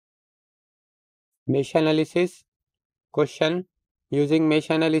Mesh analysis. Question. Using mesh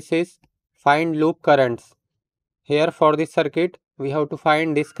analysis, find loop currents. Here for this circuit, we have to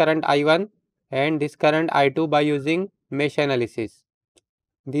find this current I1 and this current I2 by using mesh analysis.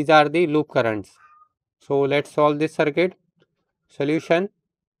 These are the loop currents. So let's solve this circuit. Solution.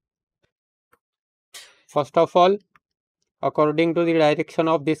 First of all, according to the direction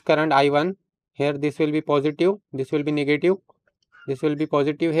of this current I1, here this will be positive, this will be negative, this will be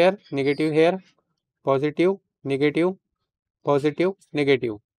positive here, positive, negative, positive,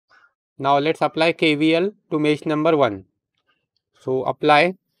 negative. Now let's apply KVL to mesh number 1. So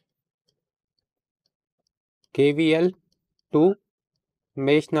apply KVL to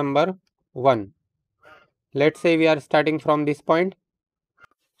mesh number 1. Let's say we are starting from this point.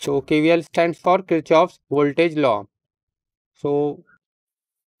 So KVL stands for Kirchhoff's voltage law. So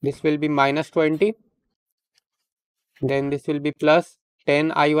this will be minus 20. Then this will be plus 10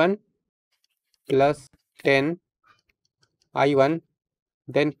 I1 plus 10 I1,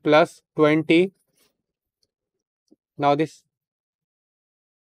 then plus 20. Now this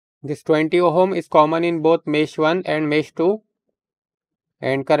 20 ohm is common in both mesh 1 and mesh 2,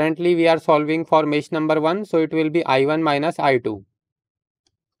 and currently we are solving for mesh number 1, so it will be I1 minus I2.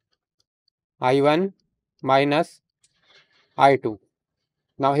 I1 minus I2.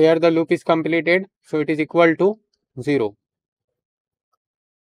 Now here the loop is completed, so it is equal to 0.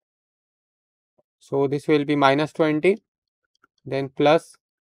 So this will be minus 20, then plus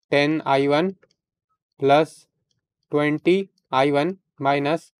 10 I1 plus 20 I1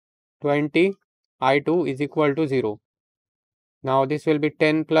 minus 20 I2 is equal to 0. Now this will be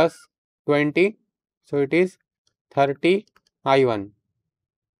 10 plus 20, so it is 30 I1,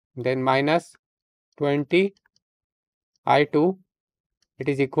 then minus 20 I2, it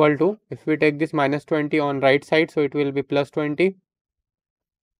is equal to, if we take this minus 20 on right side, so it will be plus 20.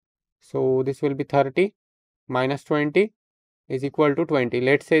 So this will be 30 minus 20 is equal to 20.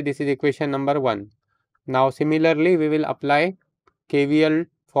 Let's say this is equation number 1. Now similarly we will apply KVL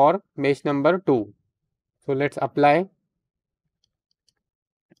for mesh number 2. So let's apply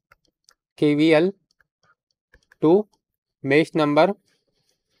KVL to mesh number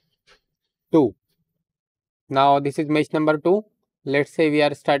 2. Now this is mesh number 2. Let's say we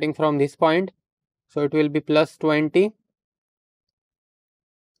are starting from this point. So it will be plus 20.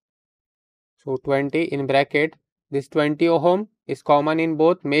 So 20 in bracket. This 20 ohm is common in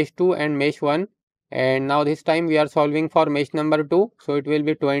both mesh 2 and mesh 1. And now this time we are solving for mesh number 2. So it will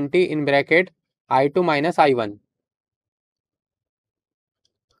be 20 in bracket I2 minus I1.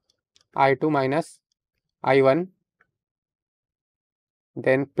 I2 minus I1.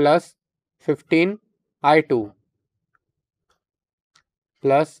 Then plus 15 I2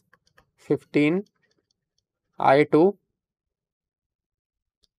 plus 15 I2,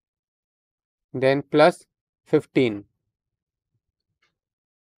 then plus 15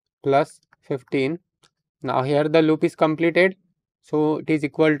 plus 15. Now here the loop is completed, so it is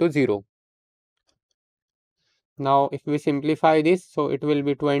equal to 0. Now if we simplify this, so it will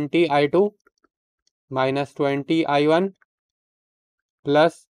be 20 I2 minus 20 I1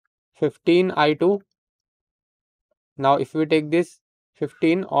 plus 15 I2. Now if we take this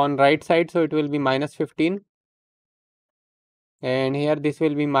 15 on right side, so it will be minus 15, and here this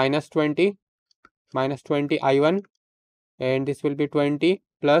will be minus 20 I1, and this will be 20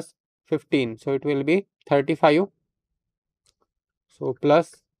 plus 15, so it will be 35. So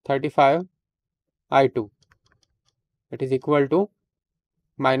plus 35 I2, it is equal to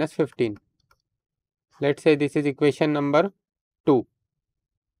minus 15. Let's say this is equation number 2.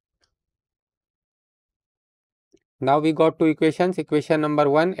 Now we got two equations, equation number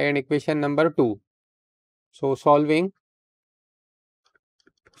 1 and equation number 2. So solving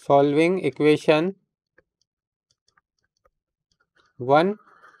equation 1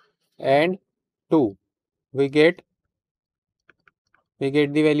 and 2, we get the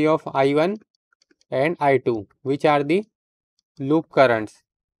value of I1 and I2, which are the loop currents.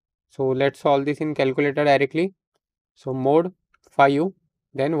 So let's solve this in calculator directly. So mod 5,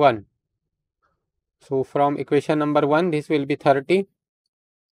 then 1. So from equation number 1, this will be 30,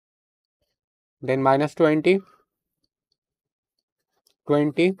 then minus 20,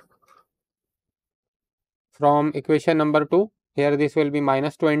 20. From equation number 2, here this will be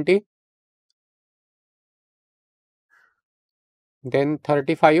minus 20, then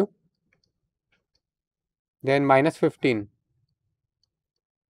 35, then minus 15.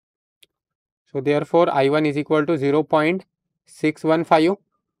 So therefore I1 is equal to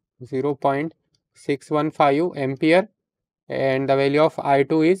 0.615 ampere, and the value of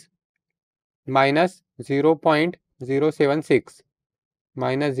I2 is minus 0.076,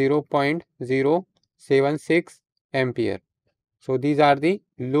 minus 0.076. 0.76 ampere. So these are the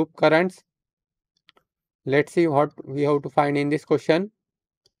loop currents. Let's see what we have to find in this question.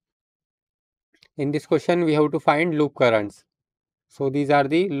 In this question, we have to find loop currents. So these are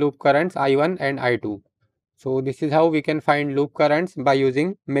the loop currents I1 and I2. So this is how we can find loop currents by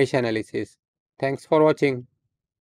using mesh analysis. Thanks for watching.